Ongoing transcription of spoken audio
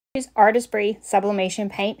Use Artesprix Sublimation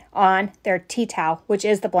paint on their tea towel, which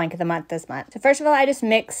is the blank of the month this month. So first of all, I just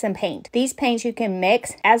mixed some paint. These paints you can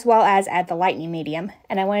mix as well as add the lightning medium,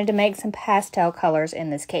 and I wanted to make some pastel colors in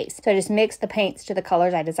this case. So I just mixed the paints to the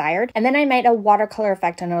colors I desired, and then I made a watercolor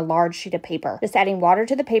effect on a large sheet of paper. Just adding water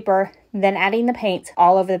to the paper, then adding the paints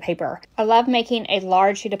all over the paper. I love making a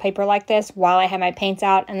large sheet of paper like this while I have my paints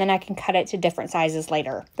out, and then I can cut it to different sizes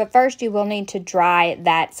later. But first you will need to dry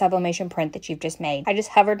that sublimation print that you've just made. I just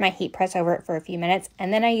hovered my heat press over it for a few minutes,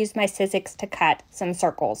 and then I used my Sizzix to cut some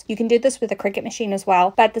circles. You can do this with a Cricut machine as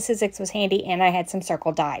well, but the Sizzix was handy and I had some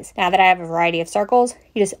circle dies. Now that I have a variety of circles,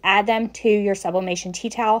 you just add them to your sublimation tea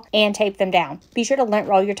towel and tape them down. Be sure to lint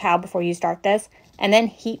roll your towel before you start this, and then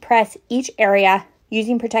heat press each area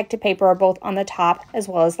using protective paper both on the top as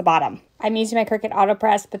well as the bottom. I'm using my Cricut Auto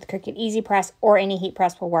Press, but the Cricut Easy Press or any heat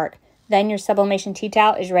press will work. Then your sublimation tea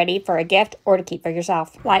towel is ready for a gift or to keep for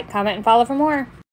yourself. Like, comment, and follow for more.